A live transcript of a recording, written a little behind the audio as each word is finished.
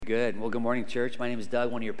Good. Well, good morning, church. My name is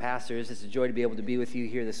Doug, one of your pastors. It's a joy to be able to be with you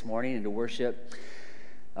here this morning and to worship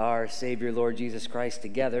our Savior, Lord Jesus Christ,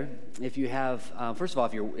 together. If you have, first of all,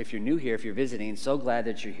 if you're new here, if you're visiting, so glad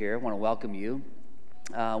that you're here. I want to welcome you.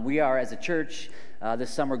 We are, as a church,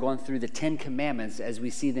 this summer going through the Ten Commandments as we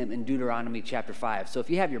see them in Deuteronomy chapter 5. So if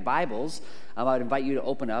you have your Bibles, I would invite you to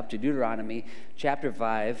open up to Deuteronomy chapter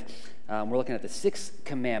 5. We're looking at the sixth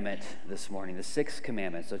commandment this morning, the sixth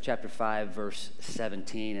commandment. So chapter 5, verse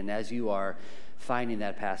 17. And as you are finding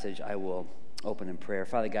that passage, I will open in prayer.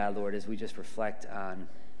 Father God, Lord, as we just reflect on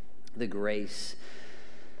the grace,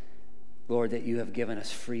 Lord, that you have given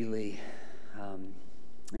us freely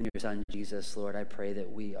in your Son, Jesus, Lord, I pray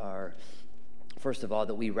that we are, first of all,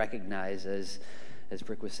 that we recognize, as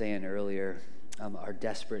Brick was saying earlier, our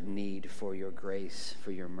desperate need for your grace,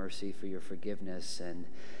 for your mercy, for your forgiveness. And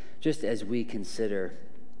just as we consider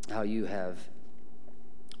how you have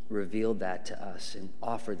revealed that to us and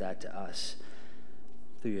offered that to us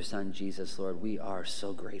through your Son, Jesus, Lord, we are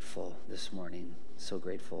so grateful this morning, so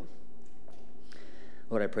grateful.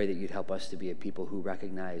 Lord, I pray that you'd help us to be a people who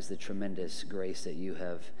recognize the tremendous grace that you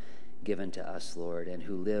have given to us, Lord, and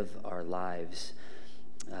who live our lives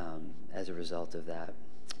as a result of that.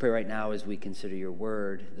 Pray right now as we consider your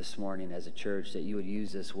word this morning as a church that you would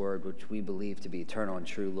use this word, which we believe to be eternal and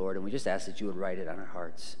true, Lord, and we just ask that you would write it on our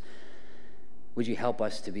hearts. Would you help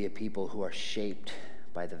us to be a people who are shaped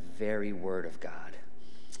by the very word of God,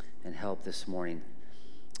 and help this morning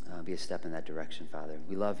be a step in that direction, Father.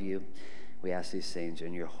 We love you. We ask these things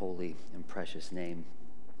in your holy and precious name.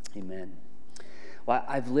 Amen. Well,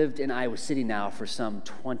 I've lived in Iowa City now for some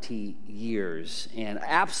 20 years, and I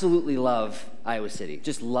absolutely love Iowa City.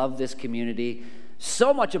 Just love this community.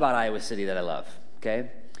 So much about Iowa City that I love,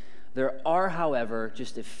 okay? There are, however,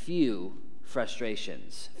 just a few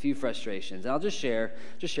frustrations. And I'll just share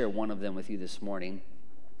one of them with you this morning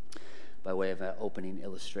by way of an opening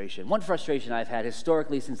illustration. One frustration I've had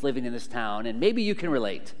historically since living in this town, and maybe you can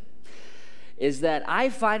relate, is that I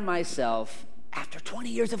find myself, after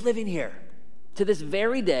 20 years of living here, to this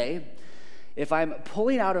very day, if I'm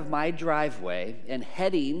pulling out of my driveway and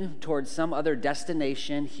heading towards some other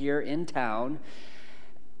destination here in town,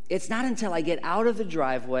 it's not until I get out of the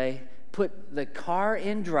driveway, put the car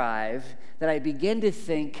in drive, that I begin to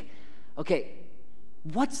think, okay,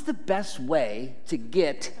 what's the best way to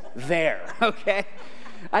get there, okay?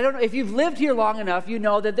 I don't know, if you've lived here long enough, you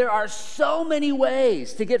know that there are so many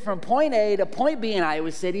ways to get from point A to point B in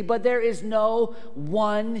Iowa City, but there is no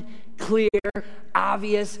one clear,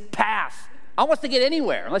 obvious path almost to get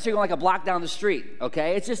anywhere, unless you're going like a block down the street,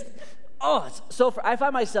 okay? It's just, I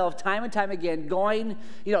find myself time and time again going,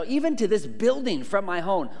 even to this building from my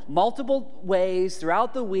home, multiple ways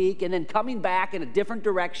throughout the week, and then coming back in a different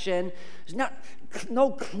direction. There's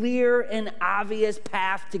no clear and obvious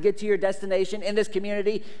path to get to your destination in this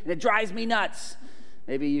community, and it drives me nuts.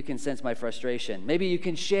 Maybe you can sense my frustration. Maybe you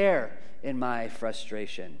can share in my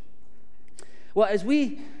frustration. Well, as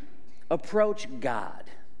we approach God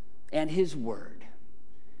and his word,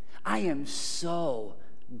 I am so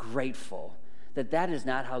grateful that is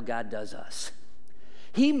not how God does us.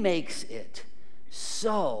 He makes it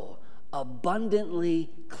so abundantly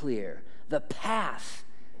clear, the path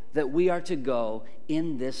that we are to go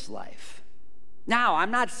in this life. Now,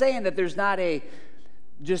 I'm not saying that there's not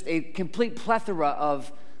just a complete plethora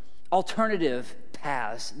of alternative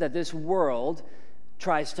paths that this world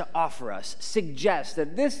tries to offer us, suggests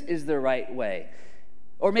that this is the right way,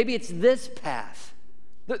 or maybe it's this path.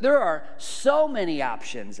 There are so many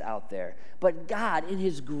options out there, but God, in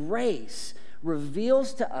his grace,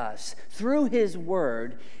 reveals to us through his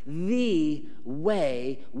word the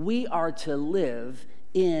way we are to live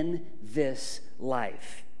in this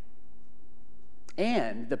life,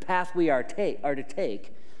 and the path we are to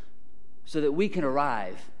take so that we can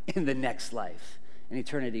arrive in the next life, in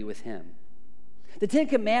eternity with him. The Ten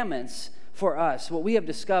Commandments, for us, what we have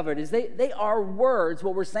discovered is they are words.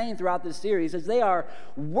 What we're saying throughout this series is they are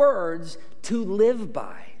words to live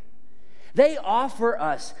by. They offer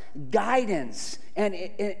us guidance and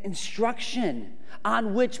instruction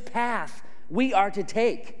on which path we are to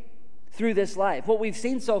take through this life. What we've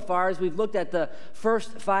seen so far as we've looked at the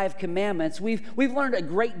first 5 commandments, we've learned a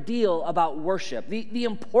great deal about worship, the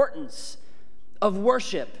importance of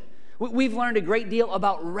worship. We've learned a great deal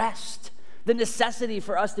about rest, the necessity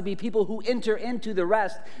for us to be people who enter into the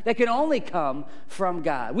rest that can only come from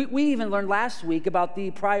God. We even learned last week about the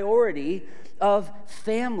priority of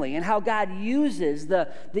family and how God uses the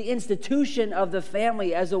institution of the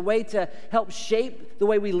family as a way to help shape the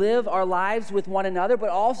way we live our lives with one another, but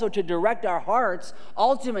also to direct our hearts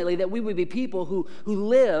ultimately that we would be people who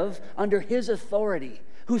live under his authority,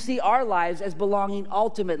 who see our lives as belonging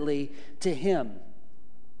ultimately to Him.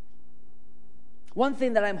 One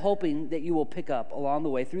thing that I'm hoping that you will pick up along the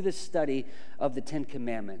way through this study of the Ten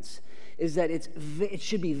Commandments is that it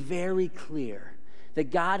should be very clear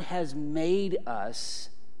that God has made us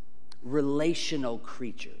relational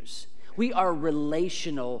creatures. We are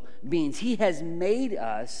relational beings. He has made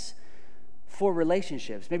us for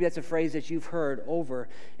relationships. Maybe that's a phrase that you've heard over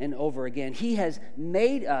and over again. He has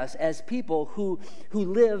made us as people who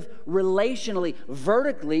live relationally,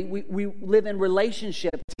 vertically. We live in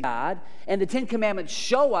relationship to God, and the Ten Commandments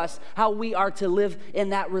show us how we are to live in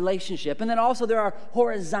that relationship. And then also there are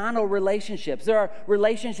horizontal relationships. There are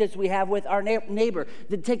relationships we have with our neighbor.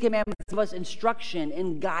 The Ten Commandments give us instruction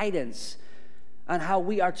and guidance on how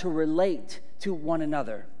we are to relate to one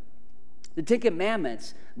another. The Ten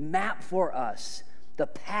Commandments map for us the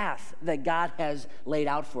path that God has laid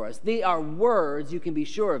out for us. They are words, you can be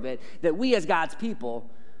sure of it, that we as God's people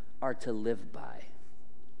are to live by.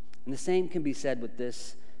 And the same can be said with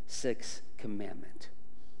this sixth commandment.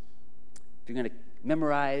 If you're going to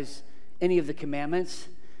memorize any of the commandments,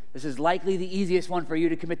 this is likely the easiest one for you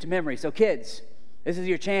to commit to memory. So kids, this is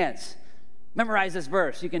your chance. Memorize this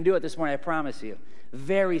verse. You can do it this morning, I promise you.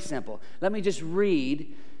 Very simple. Let me just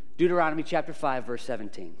read Deuteronomy chapter 5, verse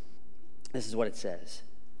 17. This is what it says.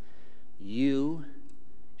 You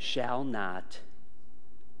shall not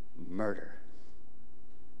murder.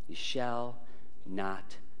 You shall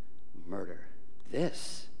not murder.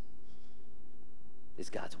 This is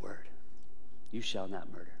God's word. You shall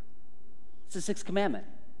not murder. It's the sixth commandment.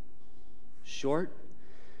 Short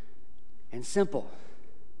and simple.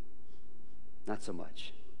 Not so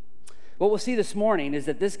much. What we'll see this morning is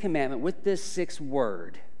that this commandment, with this sixth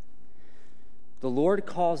word, the Lord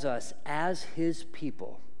calls us as His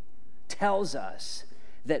people, tells us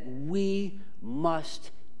that we must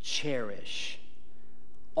cherish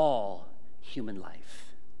all human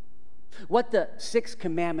life. What the sixth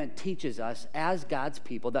commandment teaches us as God's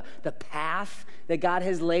people, the path that God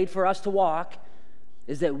has laid for us to walk,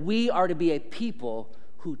 is that we are to be a people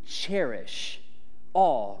who cherish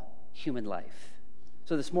all human life.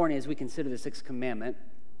 So this morning, as we consider the sixth commandment,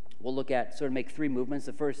 we'll look at, sort of make three movements.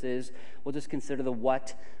 The first is, we'll just consider the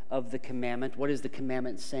what of the commandment. What is the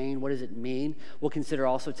commandment saying? What does it mean? We'll consider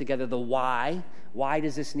also together the why. Why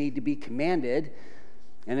does this need to be commanded?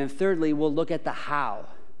 And then thirdly, we'll look at the how.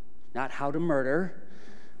 Not how to murder,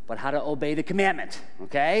 but how to obey the commandment.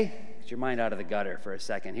 Okay? Get your mind out of the gutter for a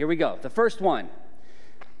second. Here we go. The first one.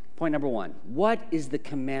 Point number one. What is the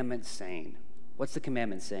commandment saying? What's the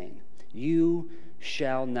commandment saying? You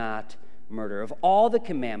shall not murder. Of all the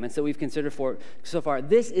commandments that we've considered so far,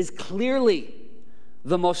 this is clearly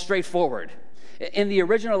the most straightforward. In the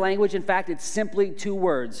original language, in fact, it's simply two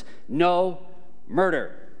words: no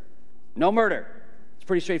murder. No murder. It's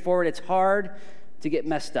pretty straightforward. It's hard to get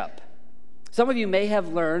messed up. Some of you may have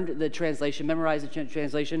learned the translation, memorized the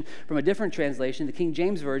translation from a different translation, the King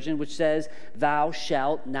James Version, which says, "Thou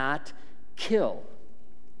shalt not kill."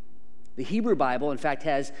 The Hebrew Bible, in fact,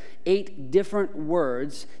 has 8 different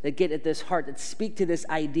words that get at this heart, that speak to this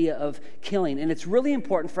idea of killing. And it's really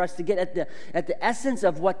important for us to get at the essence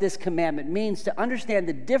of what this commandment means, to understand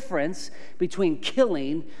the difference between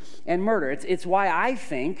killing and murder. It's why I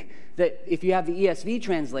think that if you have the ESV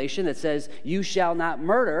translation that says, "You shall not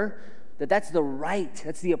murder," that's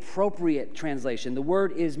the appropriate translation. The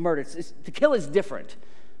word is murder. To kill is different.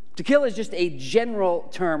 To kill is just a general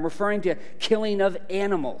term referring to killing of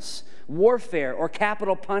animals. Warfare or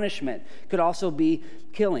capital punishment could also be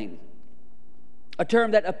killing. A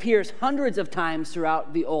term that appears hundreds of times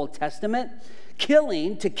throughout the Old Testament.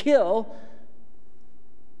 Killing, to kill,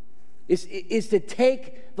 is to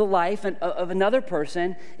take the life of another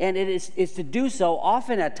person, and it is to do so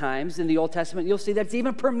often at times in the Old Testament. You'll see that it's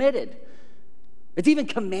even permitted. It's even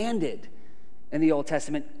commanded in the Old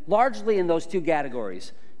Testament, largely in those two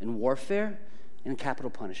categories, in warfare and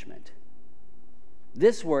capital punishment.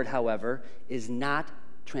 This word, however, is not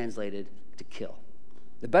translated to kill.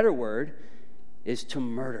 The better word is to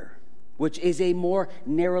murder, which is a more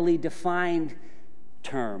narrowly defined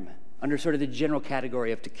term under sort of the general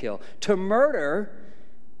category of to kill. To murder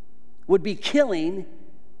would be killing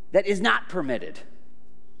that is not permitted,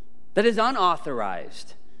 that is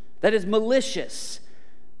unauthorized, that is malicious.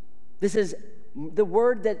 This is the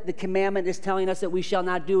word that the commandment is telling us that we shall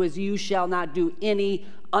not do is you shall not do any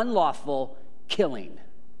unlawful killing.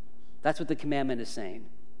 That's what the commandment is saying.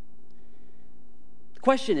 The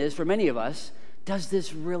question is, for many of us, does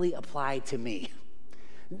this really apply to me?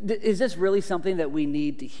 Is this really something that we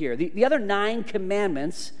need to hear? The other 9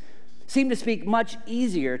 commandments seem to speak much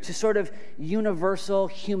easier to sort of universal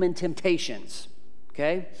human temptations.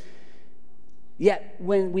 okay? Yet,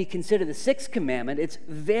 when we consider the sixth commandment, it's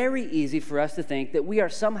very easy for us to think that we are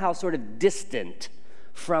somehow sort of distant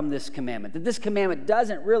from this commandment, that this commandment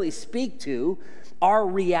doesn't really speak to our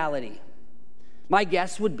reality. My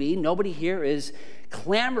guess would be nobody here is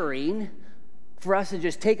clamoring for us to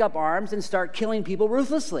just take up arms and start killing people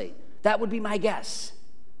ruthlessly. That would be my guess,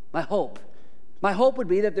 my hope. My hope would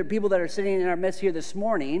be that the people that are sitting in our midst here this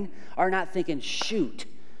morning are not thinking, shoot,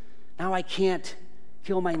 now I can't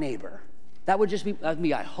kill my neighbor. That would just be,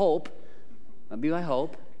 I hope. That'd be my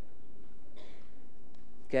hope.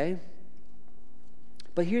 Okay?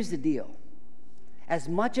 But here's the deal. As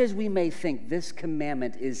much as we may think this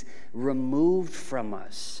commandment is removed from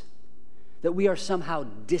us, that we are somehow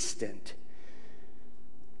distant,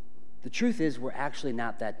 the truth is we're actually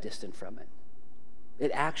not that distant from it. It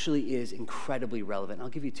actually is incredibly relevant. I'll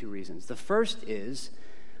give you two reasons. The first is,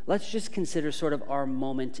 let's just consider sort of our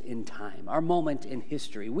moment in time, our moment in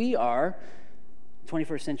history. We are,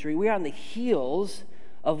 21st century, we are on the heels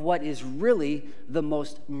of what is really the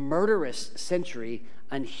most murderous century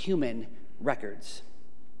on human records.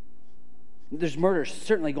 There's murder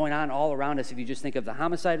certainly going on all around us if you just think of the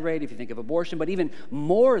homicide rate, if you think of abortion, but even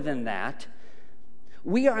more than that,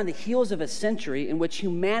 we are on the heels of a century in which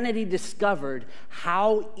humanity discovered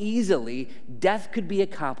how easily death could be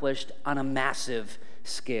accomplished on a massive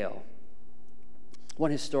scale. One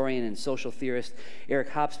historian and social theorist, Eric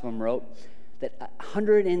Hobsbawm, wrote that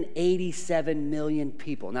 187 million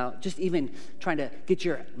people, now just even trying to get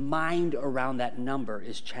your mind around that number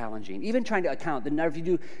is challenging. Even trying to account, if you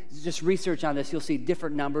do just research on this, you'll see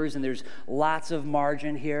different numbers and there's lots of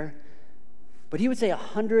margin here. But he would say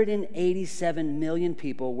 187 million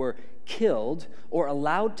people were killed or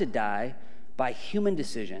allowed to die by human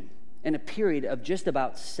decision in a period of just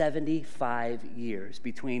about 75 years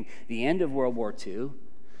between the end of World War II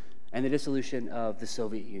and the dissolution of the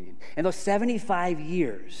Soviet Union. In those 75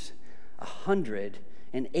 years,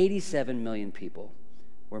 187 million people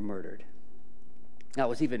were murdered. Now,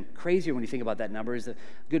 what's even crazier when you think about that number is the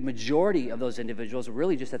good majority of those individuals were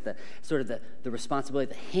really just at the sort of the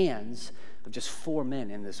responsibility, the hands of just four men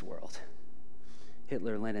in this world: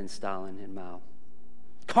 Hitler, Lenin, Stalin, and Mao.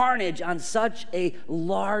 Carnage on such a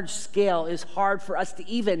large scale is hard for us to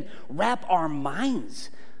even wrap our minds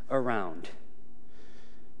around.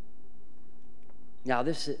 Now,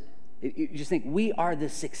 you just think we are the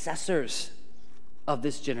successors of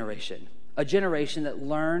this generation. A generation that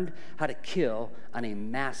learned how to kill on a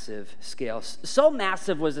massive scale. So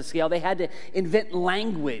massive was the scale, they had to invent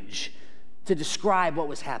language to describe what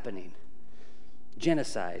was happening.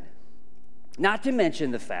 Genocide. Not to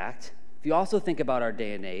mention the fact, if you also think about our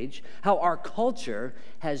day and age, how our culture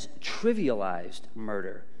has trivialized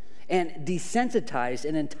murder and desensitized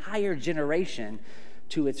an entire generation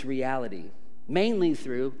to its reality, mainly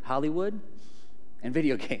through Hollywood and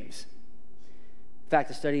video games. In fact,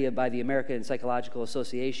 a study by the American Psychological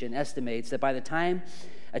Association estimates that by the time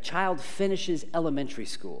a child finishes elementary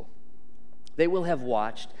school, they will have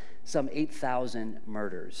watched some 8,000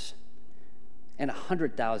 murders and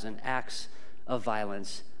 100,000 acts of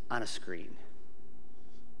violence on a screen.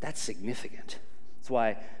 That's significant. That's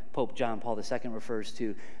why Pope John Paul II refers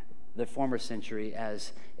to the former century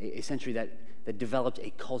as a century that developed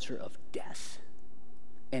a culture of death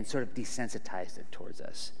and sort of desensitized it towards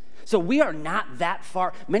us. So we are not that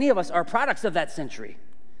far. Many of us are products of that century,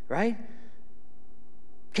 right?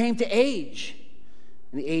 Came to age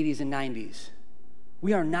in the 80s and 90s.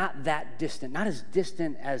 We are not that distant, not as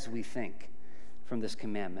distant as we think from this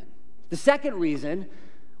commandment. The second reason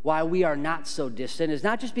why we are not so distant is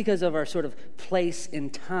not just because of our sort of place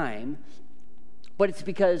in time, but it's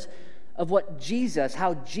because of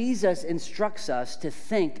how Jesus instructs us to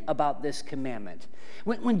think about this commandment.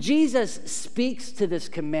 When Jesus speaks to this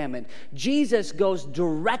commandment, Jesus goes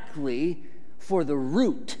directly for the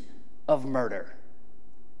root of murder,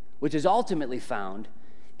 which is ultimately found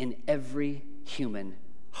in every human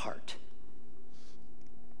heart.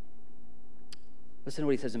 Listen to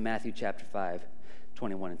what he says in Matthew chapter 5,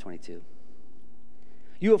 21 and 22.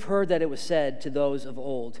 You have heard that it was said to those of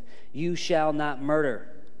old, "You shall not murder,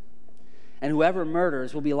 and whoever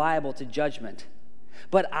murders will be liable to judgment.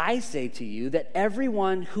 But I say to you that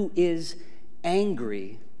everyone who is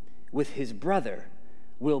angry with his brother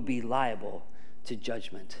will be liable to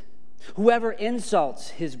judgment. Whoever insults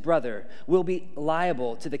his brother will be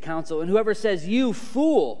liable to the council, and whoever says, 'You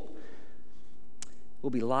fool,' will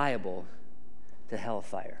be liable to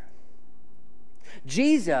hellfire."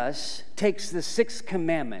 Jesus takes the sixth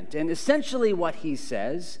commandment, and essentially what he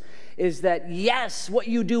says is that, yes, what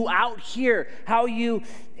you do out here, how you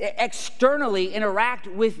externally interact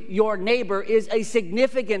with your neighbor is a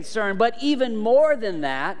significant concern, but even more than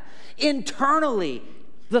that, internally,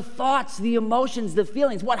 the thoughts, the emotions, the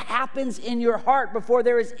feelings, what happens in your heart before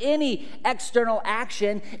there is any external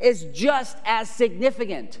action is just as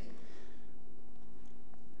significant.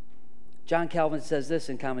 John Calvin says this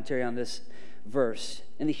in commentary on this verse: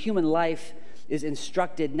 "And the human life is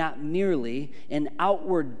instructed not merely in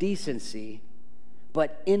outward decency,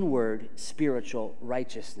 but inward spiritual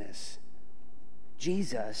righteousness."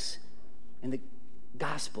 Jesus in the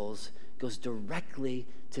Gospels goes directly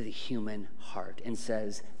to the human heart and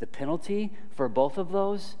says the penalty for both of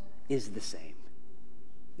those is the same.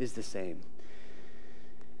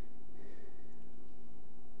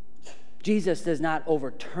 Jesus does not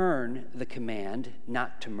overturn the command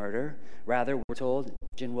not to murder. Rather, we're told,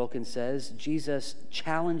 Jen Wilkins says, Jesus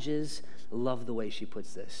challenges, love the way she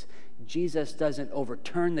puts this. Jesus doesn't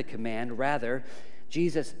overturn the command. Rather,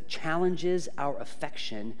 Jesus challenges our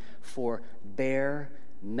affection for bare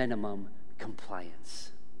minimum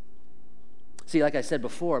compliance. See, like I said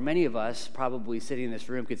before, many of us probably sitting in this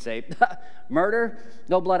room could say, murder,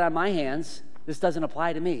 no blood on my hands. This doesn't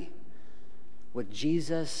apply to me. What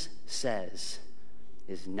Jesus says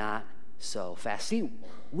is not so fast. See,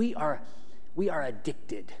 we are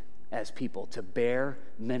addicted as people to bare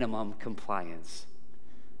minimum compliance.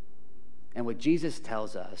 And what Jesus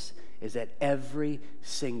tells us is that every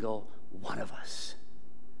single one of us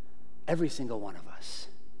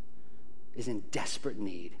is in desperate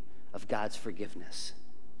need of God's forgiveness.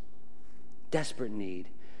 Desperate need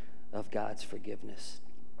of God's forgiveness.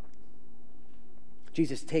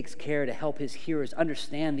 Jesus takes care to help his hearers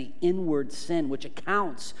understand the inward sin which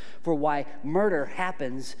accounts for why murder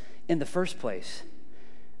happens in the first place.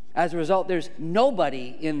 As a result, there's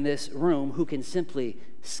nobody in this room who can simply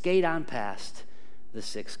skate on past the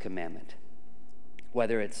sixth commandment.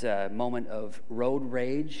 Whether it's a moment of road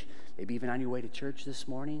rage, maybe even on your way to church this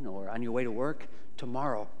morning or on your way to work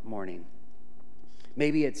tomorrow morning.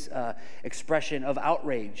 Maybe it's an expression of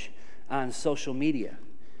outrage on social media.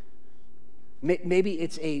 Maybe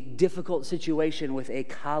it's a difficult situation with a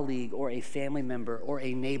colleague or a family member or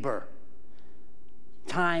a neighbor.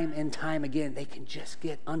 Time and time again, they can just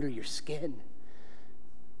get under your skin.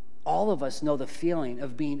 All of us know the feeling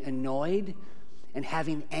of being annoyed and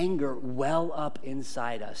having anger well up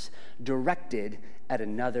inside us, directed at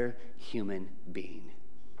another human being.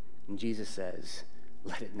 And Jesus says,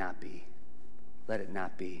 let it not be. Let it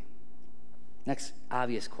not be. Next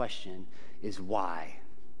obvious question is why?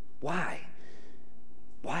 Why?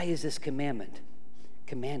 Why is this commandment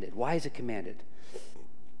commanded? Why is it commanded?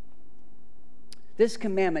 This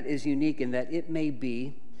commandment is unique in that it may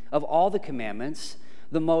be, of all the commandments,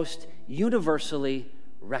 the most universally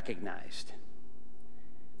recognized.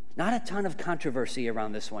 Not a ton of controversy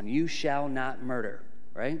around this one. You shall not murder,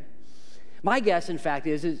 right? My guess, in fact,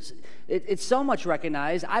 is it's so much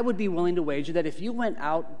recognized, I would be willing to wager that if you went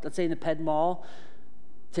out, let's say in the Ped Mall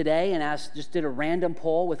today and just did a random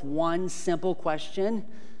poll with one simple question,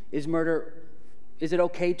 is it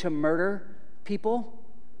okay to murder people?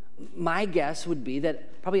 My guess would be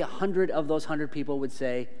that probably 100 of those 100 people would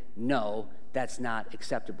say, no, that's not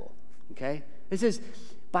acceptable, okay? This is,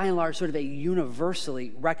 by and large, sort of a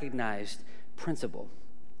universally recognized principle.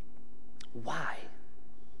 Why?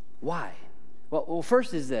 Why? Well,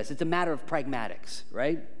 first is this. It's a matter of pragmatics,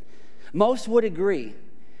 right? Most would agree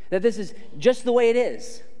that this is just the way it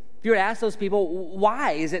is. If you were to ask those people,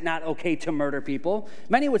 why is it not okay to murder people?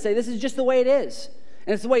 Many would say this is just the way it is.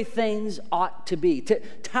 And it's the way things ought to be. To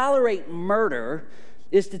tolerate murder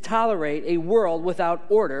is to tolerate a world without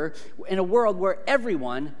order, in a world where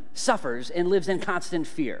everyone suffers and lives in constant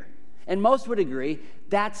fear. And most would agree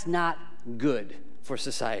that's not good for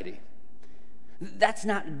society. That's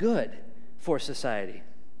not good for society.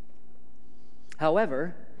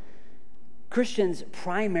 However, Christians'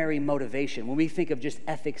 primary motivation, when we think of just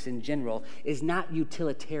ethics in general, is not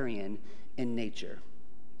utilitarian in nature.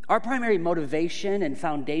 Our primary motivation and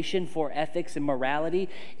foundation for ethics and morality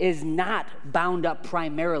is not bound up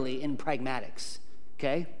primarily in pragmatics,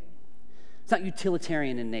 okay? It's not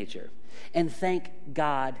utilitarian in nature. And thank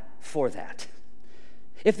God for that.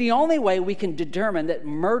 If the only way we can determine that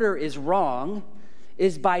murder is wrong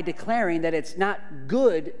is by declaring that it's not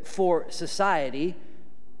good for society,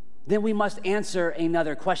 then we must answer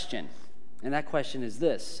another question. And that question is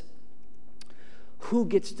this: who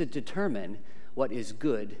gets to determine what is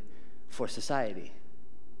good for society?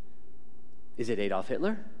 Is it Adolf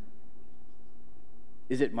Hitler?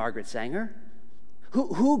 Is it Margaret Sanger?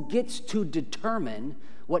 Who gets to determine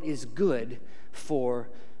what is good for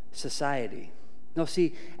society. No,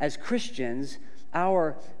 see, as Christians,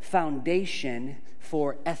 our foundation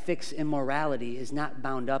for ethics and morality is not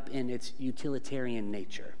bound up in its utilitarian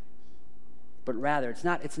nature. But rather, it's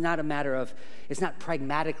not a matter of, it's not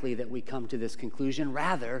pragmatically that we come to this conclusion.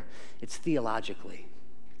 Rather, it's theologically.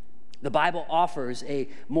 The Bible offers a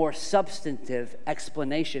more substantive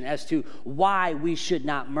explanation as to why we should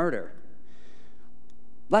not murder.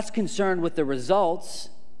 Less concerned with the results,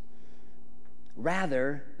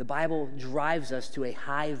 rather, the Bible drives us to a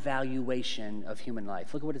high valuation of human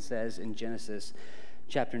life. Look at what it says in Genesis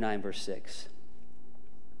chapter 9, verse 6.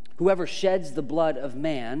 Whoever sheds the blood of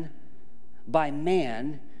man, by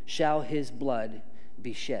man shall his blood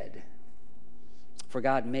be shed. For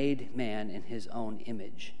God made man in his own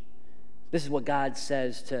image. This is what God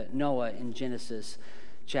says to Noah in Genesis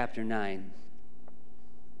chapter 9.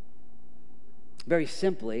 Very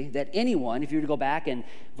simply, that anyone, if you were to go back and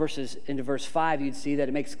into verse 5, you'd see that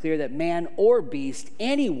it makes clear that man or beast,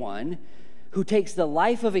 anyone who takes the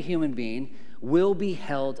life of a human being will be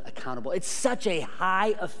held accountable. It's such a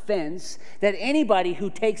high offense that anybody who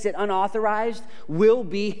takes it unauthorized will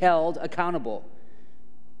be held accountable.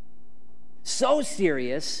 So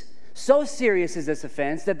serious is this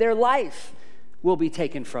offense that their life will be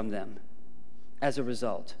taken from them as a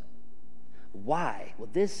result. Why? Well,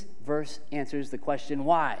 this verse answers the question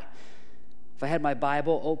why. If I had my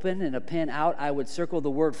Bible open and a pen out, I would circle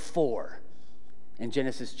the word for in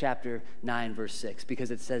Genesis chapter 9, verse 6,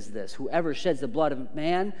 because it says this: whoever sheds the blood of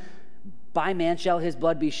man, by man shall his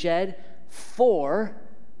blood be shed, for,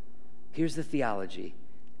 here's the theology,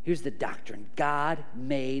 here's the doctrine, God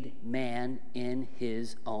made man in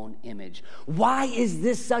his own image. Why is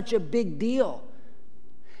this such a big deal?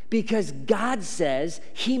 Because God says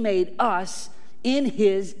he made us in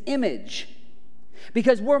his image.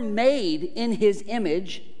 Because we're made in his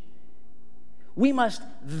image, we must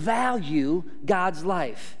value God's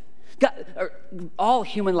life. All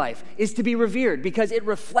human life is to be revered because it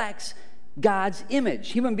reflects God's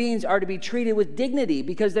image. Human beings are to be treated with dignity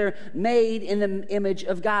because they're made in the image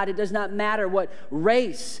of God. It does not matter what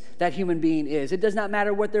race that human being is. It does not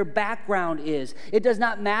matter what their background is. It does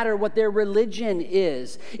not matter what their religion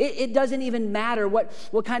is. It doesn't even matter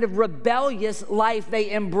what kind of rebellious life they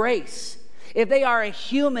embrace. If they are a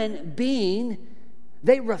human being,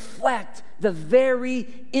 they reflect the very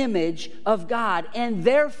image of God, and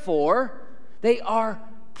therefore they are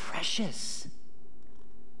precious.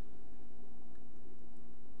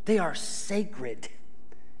 They are sacred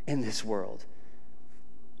in this world.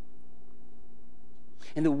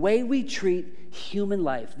 And the way we treat human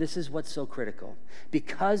life, this is what's so critical.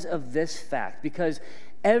 Because of this fact, because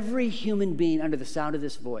every human being under the sound of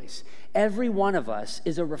this voice, every one of us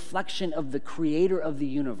is a reflection of the creator of the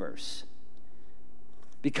universe.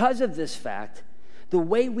 Because of this fact, the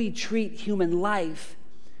way we treat human life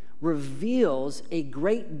reveals a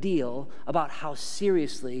great deal about how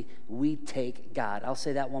seriously we take God. I'll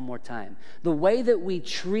say that one more time. The way that we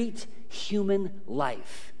treat human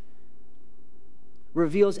life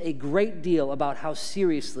reveals a great deal about how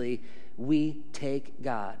seriously we take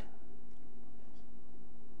God.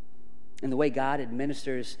 And the way God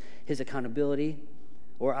administers his accountability,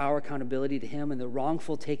 or our accountability to him, and the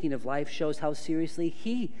wrongful taking of life shows how seriously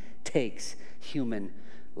he takes human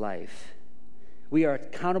life. We are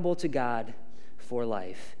accountable to God for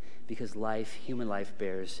life because human life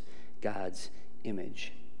bears God's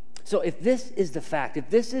image. So if this is the fact, if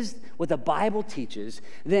this is what the Bible teaches,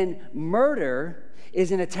 then murder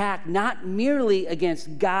is an attack not merely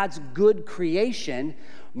against God's good creation.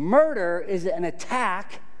 Murder is an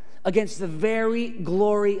attack against the very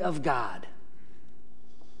glory of God.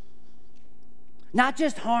 Not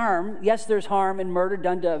just harm. Yes, there's harm and murder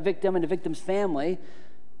done to a victim and a victim's family,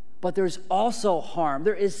 but there's also harm.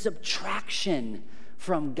 There is subtraction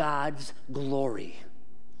from God's glory.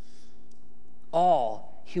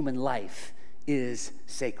 All human life is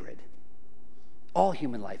sacred. All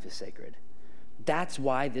human life is sacred. That's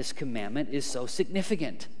why this commandment is so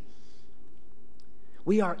significant.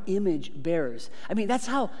 We are image bearers. I mean, that's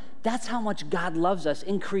how much God loves us.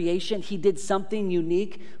 In creation, he did something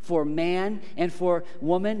unique for man and for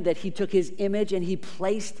woman, that he took his image and he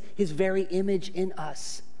placed his very image in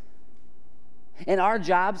us. And our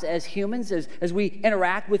jobs as humans, as we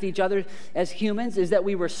interact with each other as humans, is that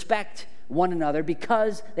we respect one another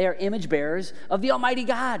because they are image bearers of the Almighty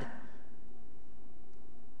God.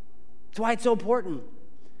 That's why it's so important.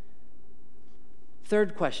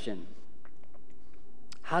 Third question: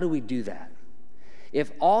 how do we do that?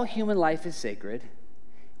 If all human life is sacred,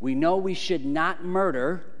 we know we should not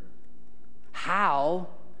murder. How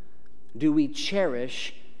do we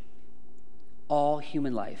cherish all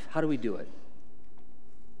human life. How do we do it?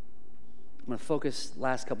 I'm going to focus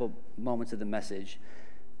last couple moments of the message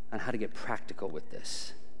on how to get practical with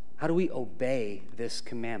this. How do we obey this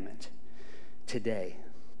commandment today?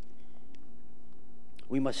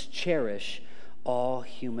 We must cherish all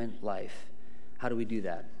human life. How do we do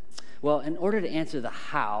that? Well, in order to answer the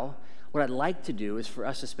how, what I'd like to do is for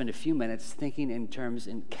us to spend a few minutes thinking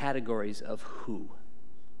in categories of who,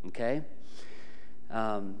 okay?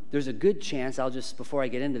 There's a good chance, before I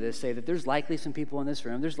get into this, say that there's likely some people in this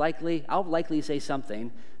room, I'll likely say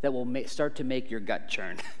something that will start to make your gut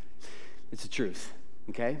churn. It's the truth,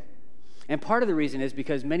 okay? And part of the reason is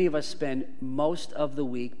because many of us spend most of the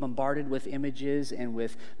week bombarded with images and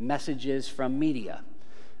with messages from media,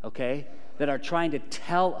 okay, that are trying to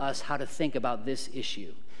tell us how to think about this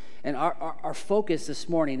issue. And our focus this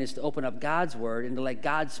morning is to open up God's word and to let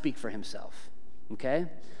God speak for himself, okay?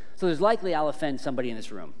 So there's likely I'll offend somebody in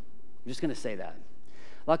this room. I'm just going to say that.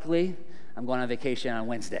 Luckily, I'm going on vacation on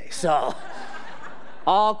Wednesday, so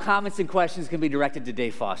all comments and questions can be directed to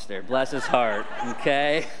Dave Foster. Bless his heart,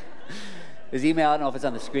 okay? His email, I don't know if it's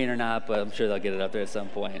on the screen or not, but I'm sure they'll get it up there at some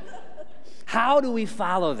point. How do we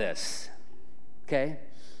follow this? Okay?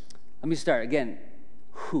 Let me start. Again,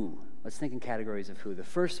 who? Let's think in categories of who. The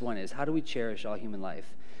first one is, how do we cherish all human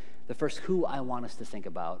life? The first who I want us to think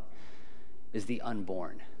about is the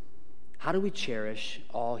unborn. How do we cherish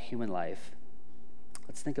all human life?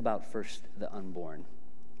 Let's think about first the unborn.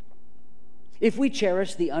 If we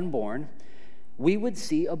cherish the unborn, we would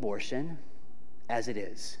see abortion as it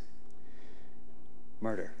is.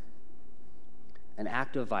 Murder. An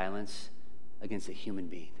act of violence against a human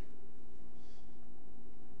being.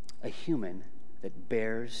 A human that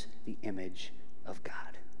bears the image of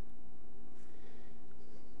God.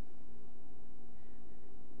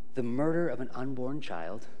 The murder of an unborn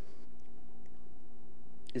child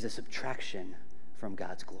is a subtraction from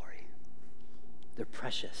God's glory. They're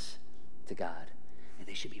precious to God, and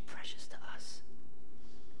they should be precious to us.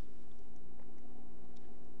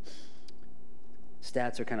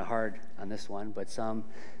 Stats are kind of hard on this one, but I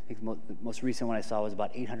think the most recent one I saw was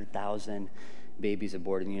about 800,000 babies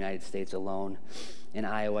aborted in the United States alone. In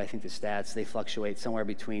Iowa, I think the stats, they fluctuate somewhere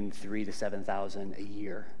between 3,000 to 7,000 a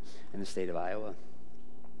year in the state of Iowa.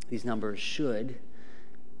 These numbers should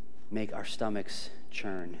make our stomachs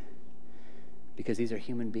churn because these are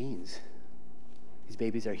human beings. These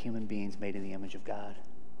babies are human beings made in the image of God.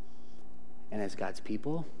 And as God's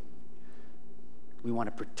people, we want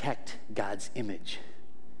to protect God's image.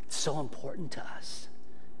 It's so important to us.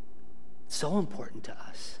 So important to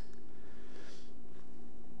us.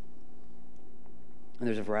 And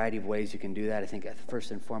there's a variety of ways you can do that. I think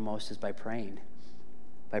first and foremost is by praying.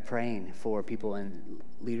 By praying for people in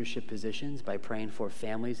leadership positions, by praying for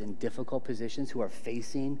families in difficult positions who are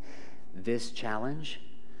facing this challenge,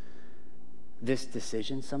 this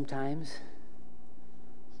decision sometimes.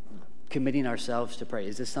 Committing ourselves to pray.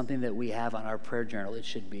 Is this something that we have on our prayer journal? It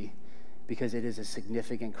should be, because it is a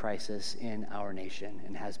significant crisis in our nation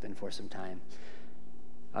and has been for some time.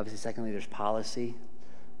 Obviously, secondly, there's policy.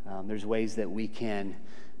 There's ways that we can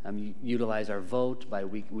utilize our vote,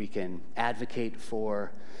 we can advocate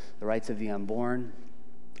for the rights of the unborn.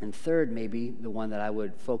 And third, maybe the one that I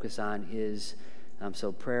would focus on is,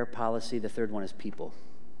 so prayer, policy. The third one is people.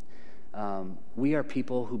 We are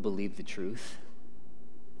people who believe the truth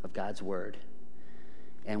of God's word,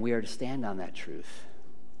 and we are to stand on that truth.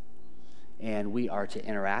 And we are to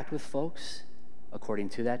interact with folks according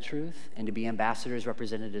to that truth and to be ambassadors,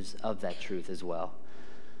 representatives of that truth as well.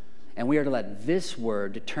 And we are to let this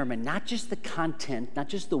word determine not just the content, not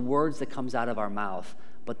just the words that comes out of our mouth,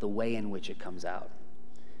 but the way in which it comes out.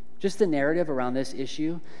 Just the narrative around this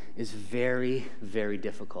issue is very, very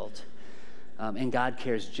difficult. And God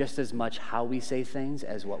cares just as much how we say things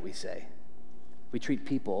as what we say. We treat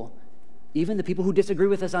people, even the people who disagree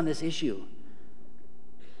with us on this issue,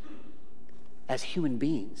 as human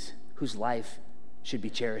beings whose life should be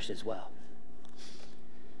cherished as well.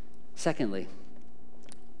 Secondly,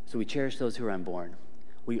 so we cherish those who are unborn.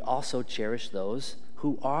 We also cherish those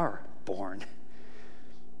who are born.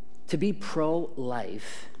 To be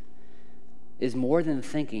pro-life is more than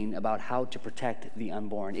thinking about how to protect the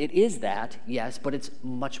unborn. It is that, yes, but it's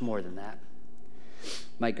much more than that.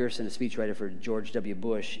 Mike Gerson, a speechwriter for George W.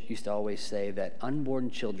 Bush, used to always say that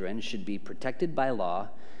unborn children should be protected by law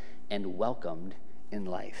and welcomed in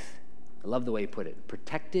life. I love the way he put it.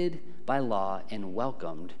 Protected by law and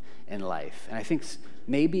welcomed in life. And I think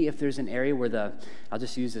maybe if there's an area where I'll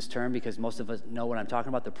just use this term because most of us know what I'm talking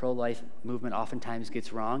about, the pro-life movement oftentimes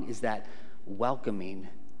gets wrong, is that welcoming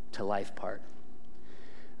to life part.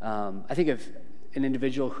 I think an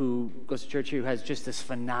individual who goes to church here who has just this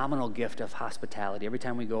phenomenal gift of hospitality. Every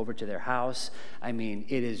time we go over to their house, I mean,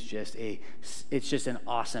 it's just an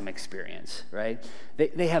awesome experience, right?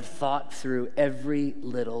 They have thought through every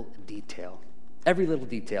little detail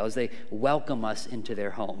as they welcome us into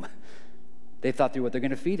their home. They've thought through what they're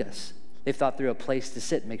going to feed us. They've thought through a place to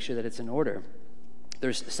sit, make sure that it's in order.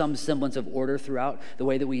 There's some semblance of order throughout the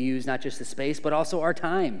way that we use not just the space, but also our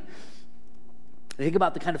time. They think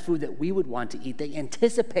about the kind of food that we would want to eat. They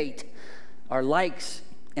anticipate our likes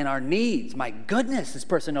and our needs. My goodness, this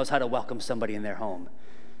person knows how to welcome somebody in their home.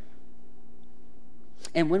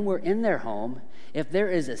 And when we're in their home, if there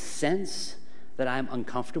is a sense that I'm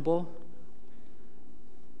uncomfortable,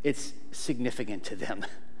 it's significant to them,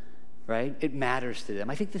 right? It matters to them.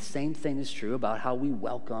 I think the same thing is true about how we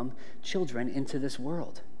welcome children into this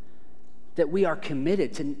world. That we are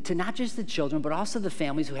committed to not just the children, but also the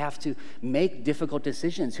families who have to make difficult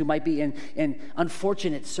decisions, who might be in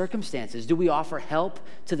unfortunate circumstances. Do we offer help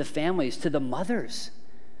to the families, to the mothers?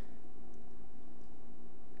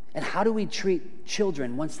 And how do we treat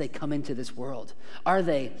children once they come into this world? Are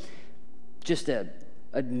they just a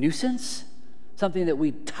nuisance? Something that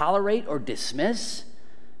we tolerate or dismiss?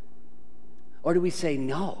 Or do we say,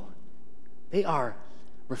 no, they are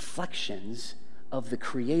reflections of the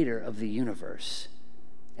creator of the universe.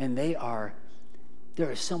 And there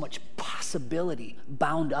is so much possibility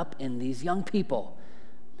bound up in these young people.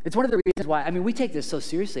 It's one of the reasons why, we take this so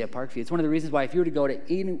seriously at Parkview. It's one of the reasons why if you were to go to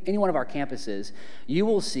any one of our campuses, you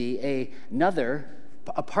will see a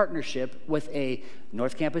partnership with a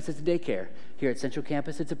North Campus, it's a daycare. Here at Central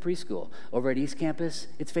Campus, it's a preschool. Over at East Campus,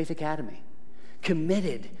 it's Faith Academy.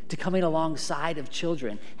 Committed to coming alongside of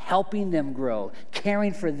children, helping them grow,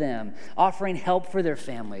 caring for them, offering help for their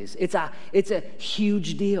families. It's a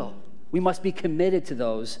huge deal. We must be committed to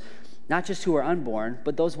those, not just who are unborn,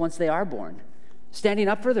 but those once they are born, standing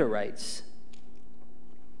up for their rights.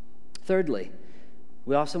 Thirdly,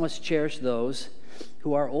 we also must cherish those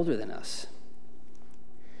who are older than us.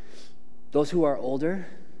 Those who are older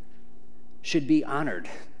should be honored.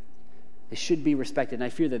 They should be respected. And I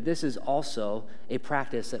fear that this is also a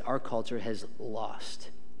practice that our culture has lost.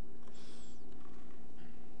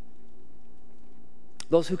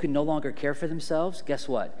 Those who can no longer care for themselves, guess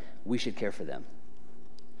what? We should care for them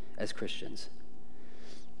as Christians.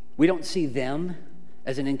 We don't see them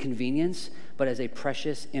as an inconvenience, but as a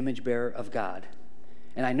precious image bearer of God.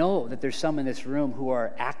 And I know that there's some in this room who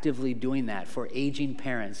are actively doing that for aging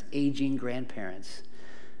parents, aging grandparents.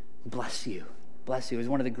 Bless you. Bless you. It was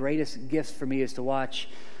one of the greatest gifts for me is to watch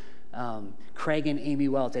Craig and Amy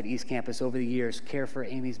Welch at East Campus over the years care for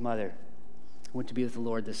Amy's mother, who went to be with the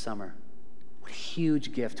Lord this summer. What a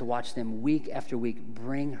huge gift to watch them week after week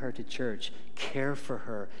bring her to church, care for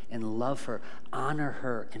her and love her, honor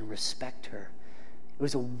her and respect her. It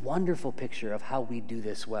was a wonderful picture of how we do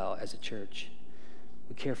this well as a church.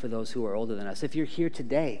 We care for those who are older than us. If you're here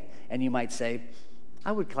today and you might say,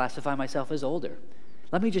 I would classify myself as older.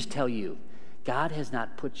 Let me just tell you, God has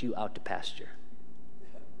not put you out to pasture,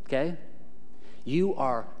 okay? You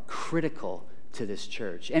are critical to this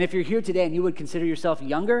church. And if you're here today and you would consider yourself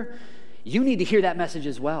younger, you need to hear that message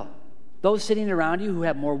as well. Those sitting around you who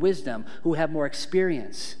have more wisdom, who have more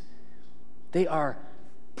experience, they are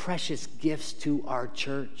precious gifts to our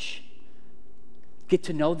church. Get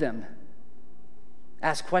to know them.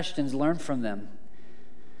 Ask questions, learn from them.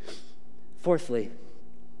 Fourthly,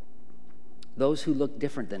 those who look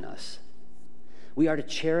different than us. We are to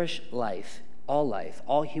cherish life,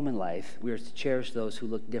 all human life. We are to cherish those who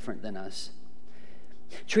look different than us.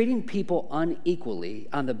 Treating people unequally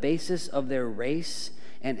on the basis of their race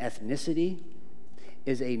and ethnicity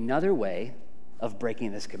is another way of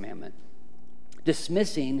breaking this commandment.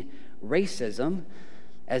 Dismissing racism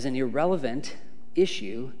as an irrelevant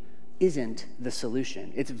issue isn't the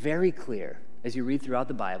solution. It's very clear as you read throughout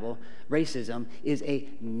the Bible, racism is a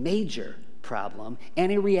major problem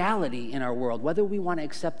and a reality in our world, whether we want to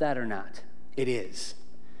accept that or not. It is.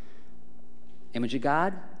 Image of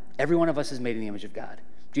God, every one of us is made in the image of God.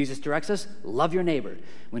 Jesus directs us, love your neighbor.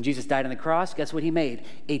 When Jesus died on the cross, guess what he made?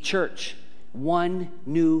 A church, one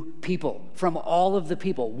new people. From all of the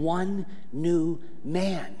people, one new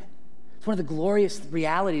man. It's one of the glorious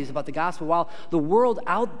realities about the gospel. While the world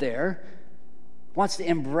out there wants to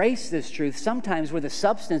embrace this truth, sometimes where the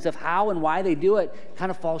substance of how and why they do it kind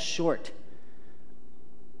of falls short.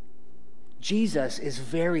 Jesus is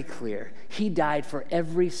very clear. He died for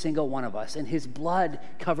every single one of us, and his blood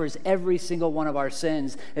covers every single one of our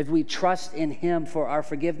sins if we trust in him for our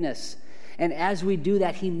forgiveness. And as we do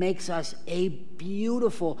that, he makes us a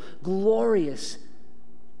beautiful, glorious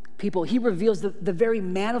people. He reveals the very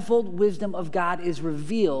manifold wisdom of God is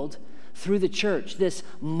revealed through the church, this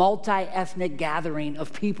multi-ethnic gathering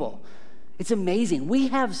of people. It's amazing. We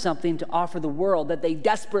have something to offer the world that they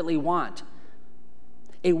desperately want.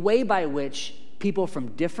 A way by which people from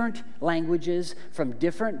different languages, from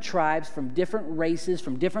different tribes, from different races,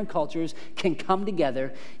 from different cultures can come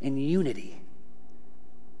together in unity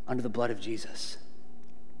under the blood of Jesus.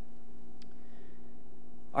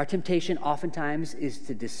 Our temptation oftentimes is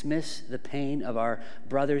to dismiss the pain of our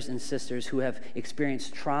brothers and sisters who have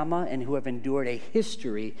experienced trauma and who have endured a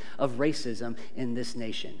history of racism in this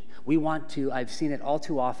nation. We want to, I've seen it all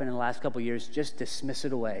too often in the last couple of years, just dismiss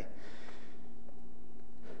it away.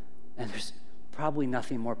 And there's probably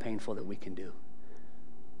nothing more painful that we can do.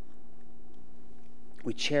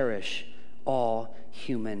 We cherish all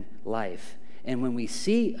human life. And when we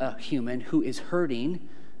see a human who is hurting,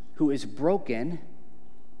 who is broken,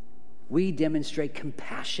 we demonstrate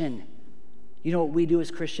compassion. You know what we do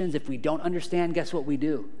as Christians? If we don't understand, guess what we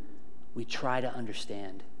do? We try to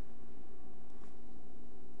understand.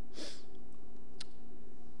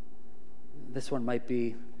 This one might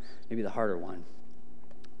be maybe the harder one.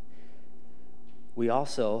 We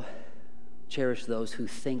also cherish those who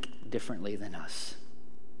think differently than us.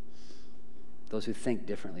 Those who think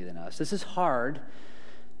differently than us. This is hard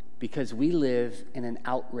because we live in an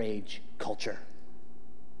outrage culture.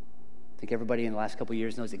 I think everybody in the last couple of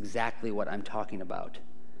years knows exactly what I'm talking about.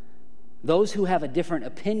 Those who have a different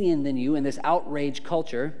opinion than you in this outrage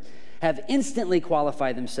culture have instantly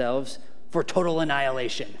qualified themselves for total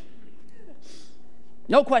annihilation.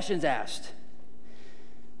 No questions asked.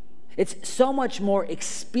 It's so much more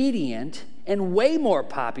expedient and way more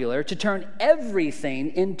popular to turn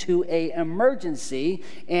everything into an emergency,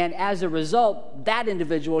 and as a result, that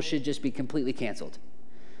individual should just be completely canceled.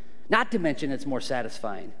 Not to mention it's more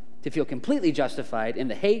satisfying to feel completely justified in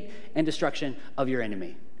the hate and destruction of your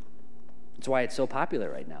enemy. That's why it's so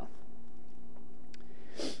popular right now.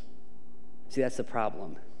 See, that's the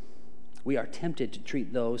problem. We are tempted to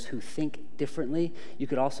treat those who think differently. You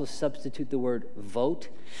could also substitute the word vote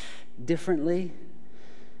differently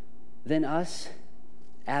than us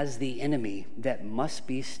as the enemy that must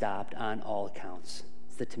be stopped on all accounts.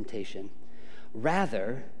 It's the temptation.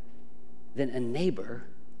 Rather than a neighbor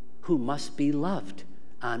who must be loved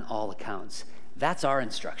on all accounts. That's our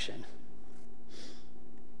instruction.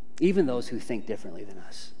 Even those who think differently than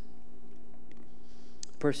us.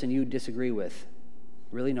 The person you disagree with,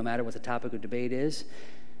 really no matter what the topic of debate is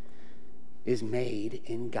made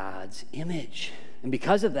in God's image. And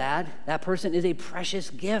because of that, that person is a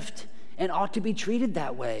precious gift and ought to be treated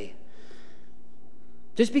that way.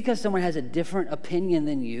 Just because someone has a different opinion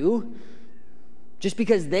than you, just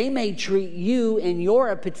because they may treat you and your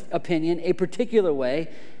opinion a particular way,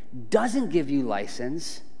 doesn't give you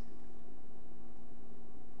license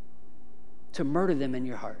to murder them in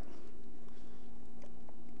your heart.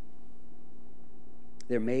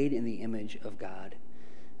 They're made in the image of God,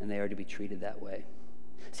 and they are to be treated that way.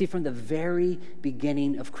 See, from the very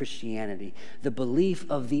beginning of Christianity, the belief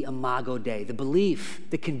of the Imago Dei, the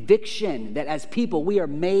belief, the conviction that as people we are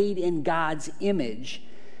made in God's image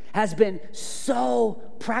has been so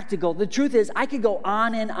practical. The truth is, I could go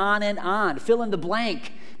on and on and on, fill in the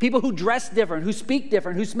blank. People who dress different, who speak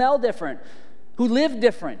different, who smell different, who live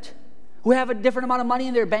different, who have a different amount of money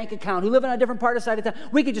in their bank account, who live in a different part of society.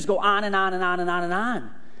 We could just go on and on and on and on and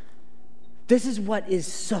on. This is what is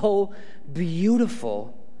so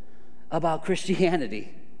beautiful about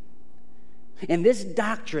Christianity. And this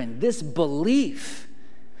doctrine, this belief,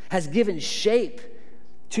 has given shape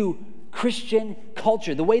to Christian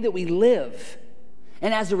culture, the way that we live.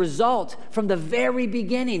 And as a result, from the very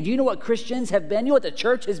beginning, do you know what Christians have been? You know what the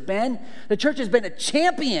church has been? The church has been a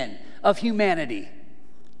champion of humanity.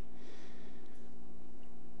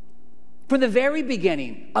 From the very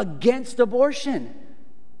beginning, against abortion.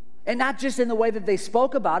 And not just in the way that they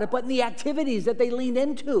spoke about it, but in the activities that they leaned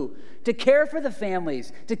into to care for the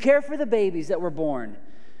families, to care for the babies that were born.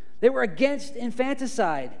 They were against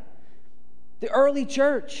infanticide. The early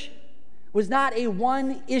church was not a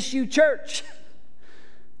one-issue church.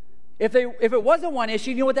 If it was a one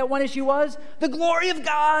issue, you know what that one issue was? The glory of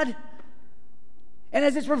God. And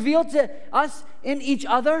as it's revealed to us in each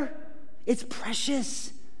other, it's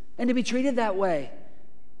precious and to be treated that way.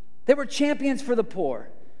 They were champions for the poor.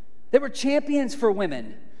 They were champions for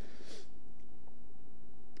women.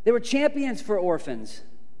 They were champions for orphans,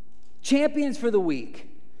 champions for the weak.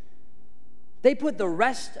 They put the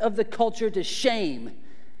rest of the culture to shame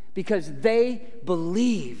because they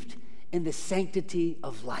believed in the sanctity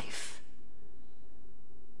of life.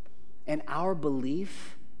 And our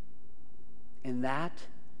belief in that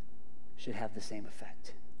should have the same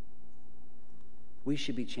effect. We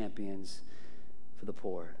should be champions for the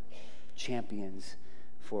poor, champions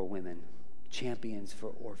for women, champions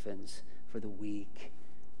for orphans, for the weak,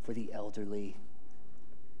 for the elderly,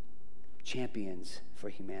 champions for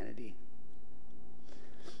humanity.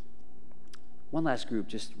 One last group,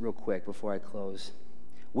 just real quick before I close.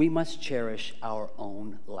 We must cherish our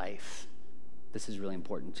own life. This is really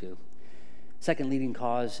important too. Second leading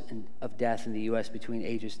cause of death in the U.S. between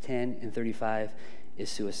ages 10 and 35 is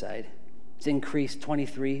suicide. It's increased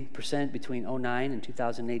 23% between 2009 and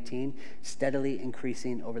 2018, steadily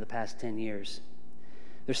increasing over the past 10 years.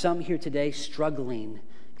 There's some here today struggling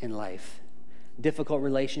in life. Difficult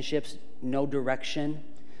relationships, no direction,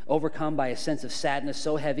 overcome by a sense of sadness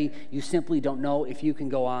so heavy you simply don't know if you can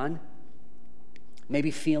go on.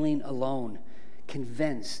 Maybe feeling alone,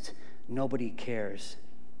 convinced nobody cares.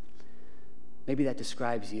 Maybe that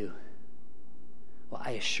describes you. Well,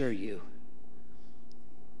 I assure you,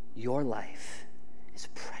 your life is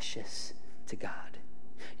precious to God.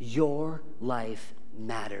 Your life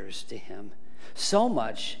matters to him. So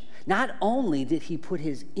much, not only did he put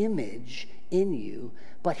his image in you,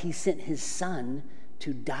 but he sent his son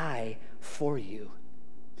to die for you.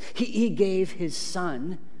 He gave his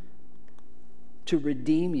son to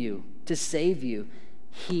redeem you, to save you.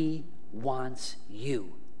 He wants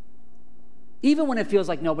you. Even when it feels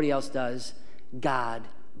like nobody else does, God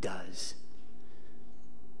does.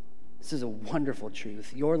 This is a wonderful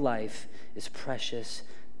truth. Your life is precious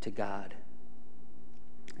to God.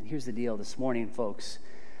 And here's the deal this morning, folks.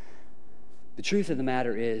 The truth of the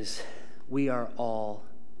matter is, we are all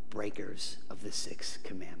breakers of the sixth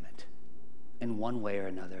commandment in one way or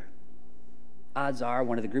another. Odds are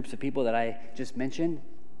one of the groups of people that I just mentioned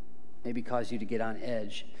maybe cause you to get on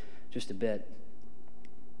edge just a bit.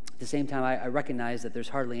 At the same time, I recognize that there's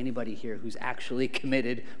hardly anybody here who's actually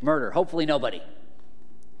committed murder. Hopefully nobody.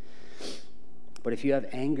 But if you have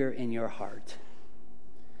anger in your heart,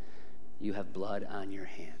 you have blood on your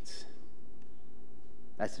hands.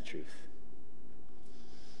 That's the truth.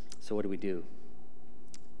 So what do?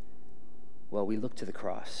 Well, we look to the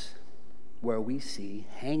cross, where we see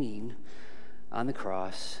hanging on the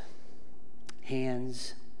cross,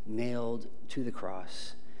 hands nailed to the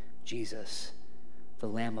cross, Jesus, the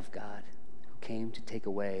Lamb of God, who came to take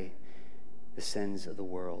away the sins of the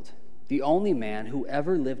world. The only man who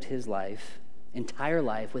ever lived his entire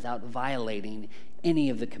life, without violating any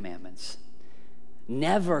of the commandments.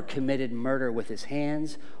 Never committed murder with his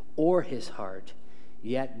hands or his heart.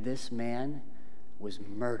 Yet this man was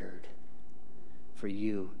murdered for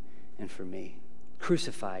you and for me.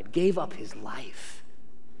 Crucified, gave up his life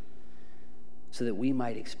so that we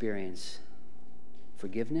might experience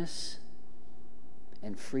forgiveness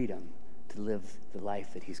and freedom to live the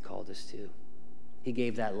life that he's called us to. He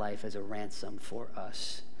gave that life as a ransom for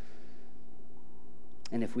us.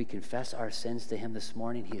 And if we confess our sins to him this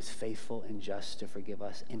morning, he is faithful and just to forgive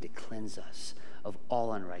us and to cleanse us of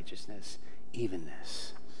all unrighteousness, even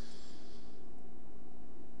this.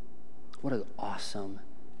 What an awesome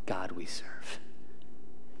God we serve.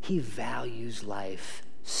 He values life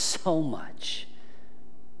so much.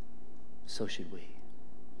 So should we.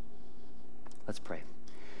 Let's pray.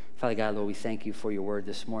 Father God, Lord, we thank you for your word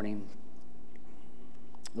this morning.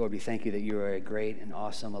 Lord, we thank you that you are a great and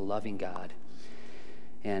awesome, a loving God.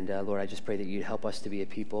 And Lord, I just pray that you'd help us to be a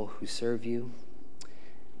people who serve you,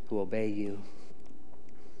 who obey you,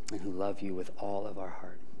 and who love you with all of our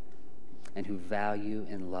heart, and who value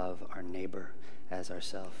and love our neighbor as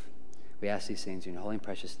ourselves. We ask these things in your holy and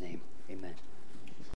precious name. Amen.